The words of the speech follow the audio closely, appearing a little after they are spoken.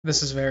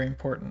This is very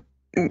important.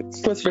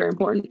 What's very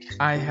important?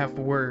 I have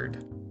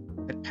word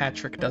that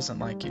Patrick doesn't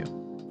like you.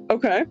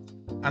 Okay.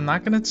 I'm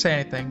not gonna say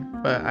anything,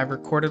 but I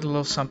recorded a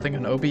little something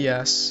on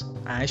OBS.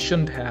 I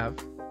shouldn't have,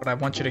 but I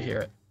want you to hear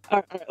it.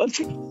 Alright, let's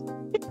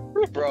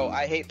Bro,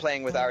 I hate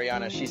playing with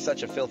Ariana. She's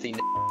such a filthy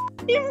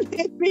You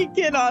made me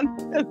get on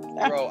this.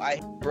 Bro, I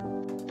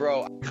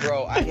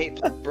hate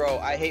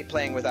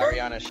playing with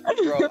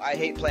Ariana. Bro, I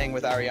hate playing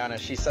with Ariana.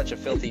 She's such a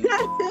filthy Did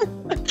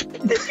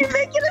you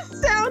make it a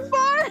sound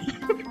bar?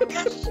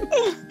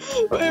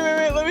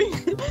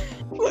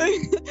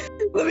 wait,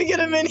 let me get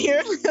him in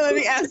here. Let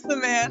me ask the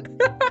man.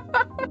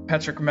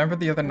 Patrick, remember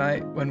the other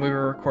night when we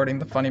were recording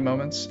the funny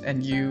moments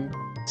and you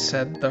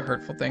said the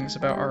hurtful things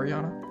about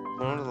Ariana?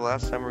 When was the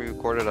last time we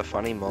recorded a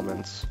funny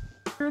moments?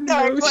 You're in the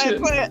Alright,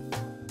 ocean. play it.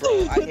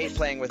 Bro, I hate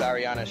playing with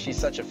Ariana. She's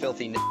such a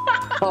filthy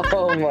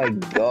Oh my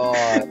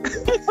god.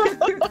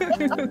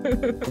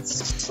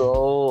 It's so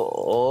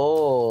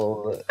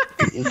old.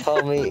 You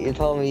told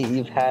me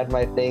you've had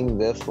my thing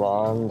this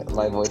long,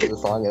 my voice this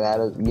long,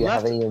 and you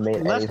haven't even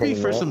made Left anything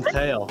me for new. some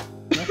tail.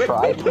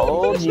 I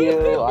told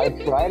you. I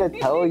tried to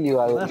tell you.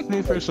 I Left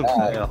me for some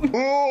tail.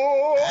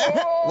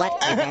 What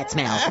is that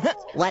smell?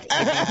 What is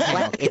that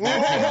smell? What is that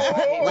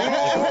smell?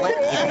 What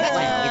is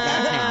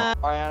that smell?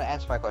 Ariana,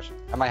 answer my question.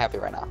 Am I happy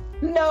right now?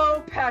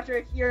 No,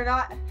 Patrick, you're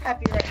not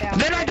happy right now.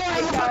 Then I don't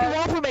have a fucking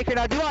waffle maker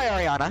now, do I,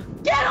 Ariana?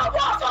 Get a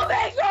waffle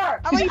maker!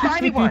 How about you buy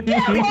me one?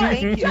 Yeah,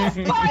 Thank you. just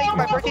buy a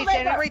My waffle birthday's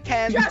maker. January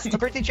 10th. Just My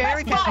birthday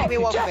January 10th. buy. Give me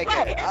a waffle Just maker.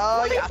 buy. Oh What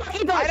are you yeah.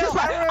 talking about? I don't Just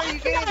buy. remember you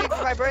getting anything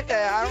for my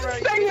birthday. I don't remember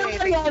you getting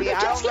anything for me. I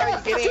don't Just remember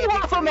you get getting a anything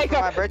waffle for me maker.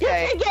 for my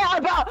birthday. You can get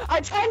about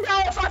a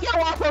 $10 fucking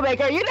waffle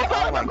maker. You never Oh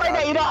on my your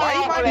birthday, you don't God.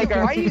 have a waffle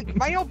maker. Why you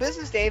mind your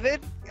business, David?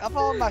 I'm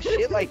all my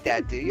shit like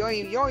that, dude. You don't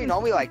even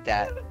know me like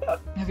that.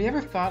 Have you ever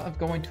thought of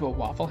going to a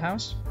Waffle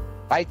House?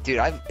 You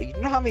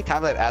know how many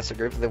times I've asked a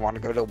group if they want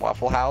to go to a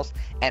Waffle House,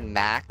 and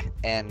Mac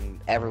and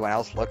everyone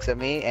else looks at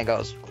me and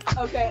goes,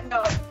 Okay,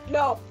 no.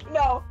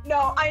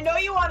 I know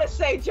you want to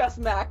say just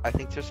Mac. I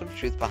think there's some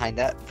truth behind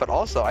that, but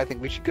also I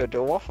think we should go to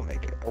a Waffle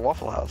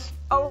House.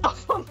 A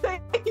waffle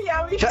maker?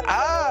 Yeah, we should Shut go to a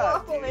up,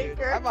 waffle dude.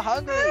 maker. I'm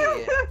hungry.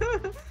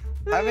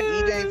 I haven't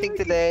eaten anything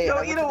today. Go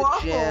I eat went a to the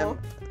waffle. gym.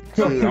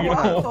 Go Dude, eat a I'm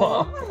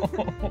waffle.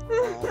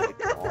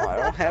 I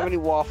don't have any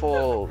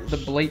waffles. The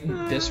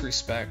blatant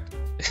disrespect.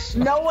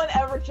 No one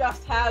ever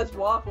just has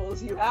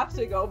waffles. You have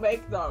to go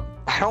make them.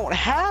 I don't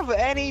have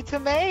any to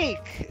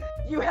make.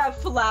 You have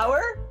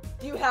flour?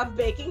 You have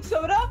baking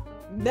soda?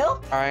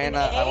 Milk? an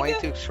Ariana, I want you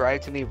egg? to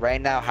describe to me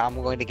right now how I'm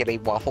going to get a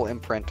waffle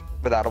imprint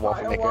without a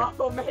waffle Buy maker. a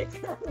waffle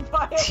maker.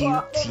 Buy a You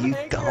waffle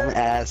maker.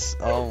 dumbass.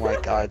 Oh my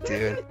god,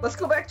 dude. Let's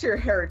go back to your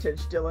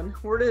heritage, Dylan.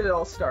 Where did it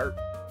all start?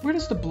 Where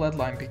does the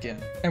bloodline begin?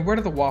 And where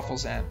do the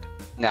waffles end?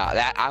 No,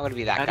 I'm gonna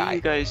be that How guy. do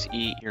you guys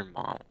eat your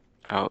mom?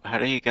 How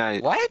do you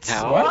guys? What?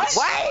 How? What?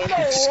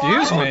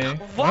 Excuse me.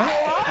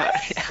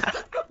 What?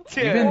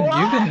 Dude, You've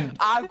been.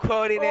 I'm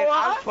quoting it.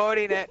 I'm What?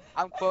 quoting it.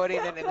 I'm quoting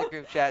it in the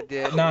group chat,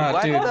 dude. Nah,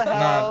 what dude. the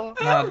hell?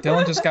 Nah.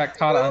 Dylan just got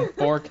caught on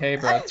 4K,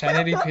 bro.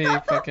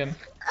 1080p, fucking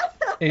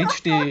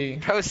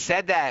HD. Bro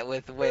said that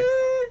with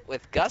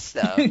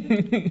gusto.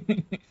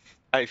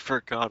 I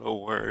forgot a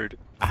word.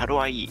 How do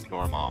I eat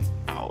your mom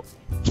out?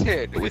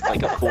 Dude. With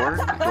like a fork?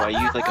 Do I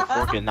use like a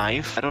fork and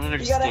knife? I don't You gotta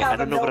understand. I have a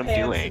don't know what I'm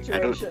no-hand doing.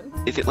 situation.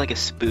 Is it like a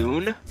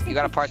spoon? You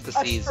gotta part the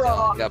A C's, straw.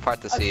 Dylan. You gotta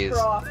part the A C's.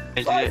 straw.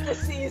 Is Part it- the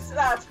C's,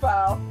 that's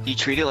foul. Do you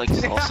treat it like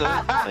salsa?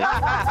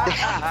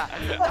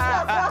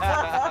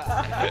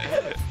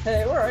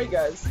 Hey, where are you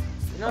guys?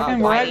 Fucking,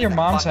 we're at your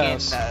mom's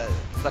house.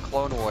 The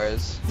Clone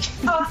Wars.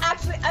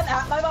 Actually, I'm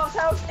at my mom's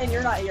house and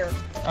you're not here.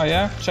 Oh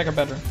yeah? Check a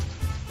bedroom.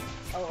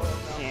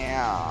 Oh no.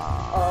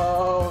 Yeah.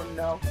 Oh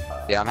no.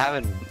 Yeah, I'm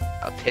having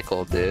a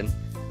pickle, dude.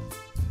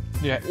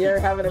 Yeah. You're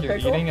having a You're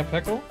pickle? eating a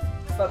pickle?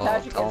 But Oh,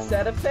 Patrick, don't.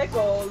 instead of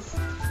pickles,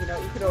 you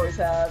know, you could always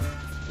have,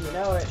 you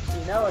know it.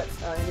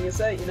 I don't need to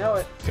say, you know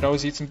it. Could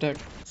always eat some dick.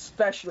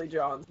 Especially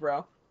John's,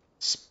 bro.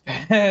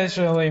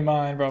 Especially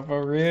mine, bro,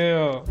 for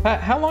real.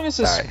 How long has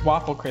this Sorry.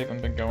 waffle craving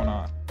been going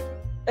on?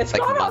 It's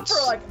Like gone months. on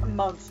for like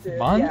months, dude.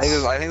 Months?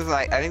 Yeah. I think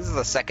this is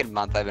the second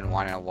month I've been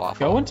wanting a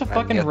waffle. Go into And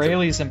fucking you have to-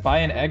 Rayleigh's and buy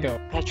an Eggo.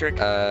 Patrick,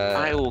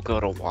 I will go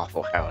to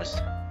Waffle House.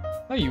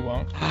 No, you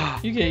won't.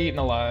 You get eaten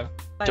alive.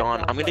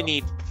 John, I'm gonna So.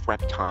 need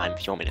prep time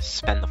if you want me to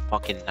spend the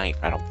fucking night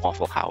at a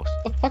Waffle House.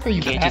 What the fuck are you,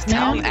 You can't Batman? just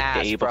tell me the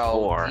Ass, day bro.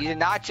 before. You did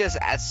not just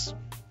ask.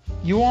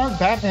 You aren't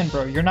Batman,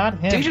 bro. You're not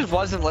him. Dude just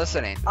wasn't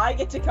listening. I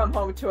get to come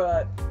home to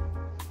a.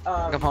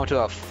 Come home to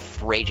a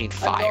raging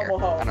fire,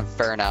 normal home. an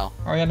inferno.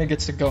 Ariana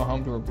gets to go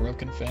home to her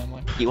broken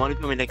family. You want to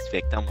be my next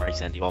victim where I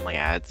send you all my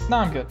ads? No,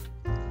 I'm good.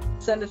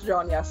 Send it to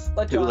John, yes.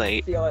 Let Too John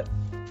late. feel it.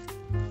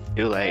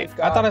 Too late. Thank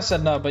I thought I God.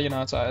 said no, but you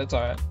know, it's alright. It's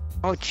alright.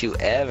 Don't you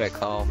ever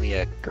call me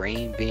a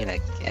green bean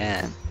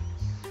again.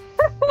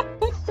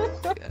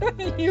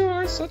 You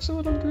are such a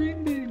little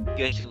green bean.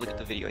 You guys should look at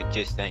the video I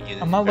just sent you.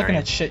 This I'm is not looking very-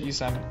 at shit you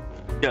sent me.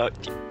 No,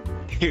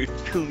 dude,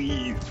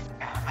 please.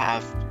 I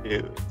have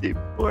to. It's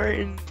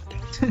important.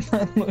 I'm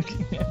not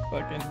looking at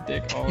fucking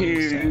dick all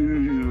you sent.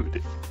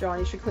 Dude. John,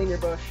 you should clean your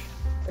bush.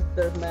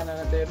 There's men in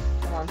it, dude.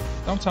 Come on.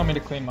 Don't tell me to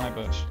clean my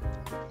bush.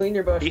 Clean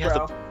your bush, He has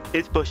bro.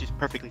 his bush is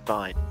perfectly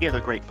fine. He has a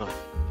great bush.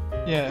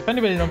 Yeah, if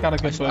anybody don't got a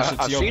good bush, it's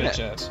I've your seen bitch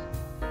it. ass.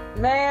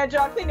 Man,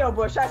 John, clean your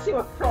bush. I see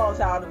what crawls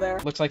out of there.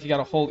 Looks like you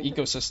got a whole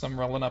ecosystem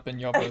rolling up in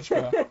your bush,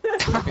 bro.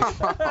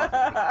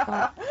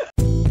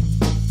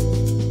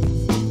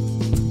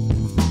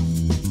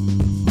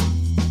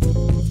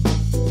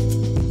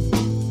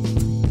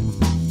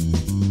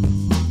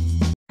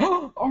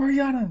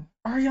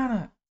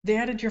 Ariana, they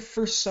added your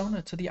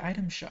fursona to the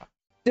item shop.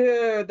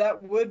 Dude,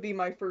 that would be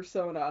my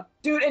fursona.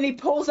 Dude, and he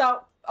pulls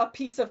out a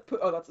piece of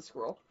oh, that's a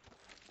squirrel.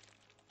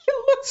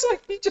 It looks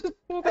like he just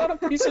pulled out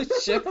a piece of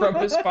shit from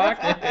his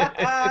pocket.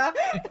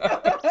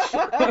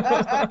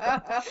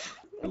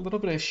 A little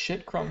bit of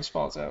shit crumbs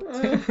falls out.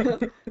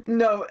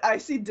 No, I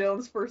see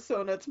Dylan's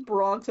fursona. It's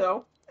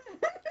Bronto.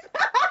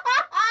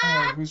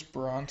 Oh, who's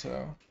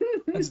Bronto?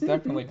 That's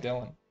definitely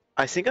Dylan.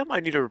 I think I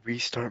might need to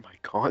restart my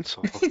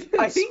console.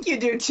 I think you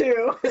do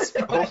too.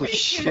 Holy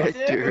shit,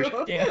 dude.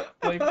 Can't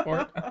play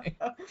Fortnite.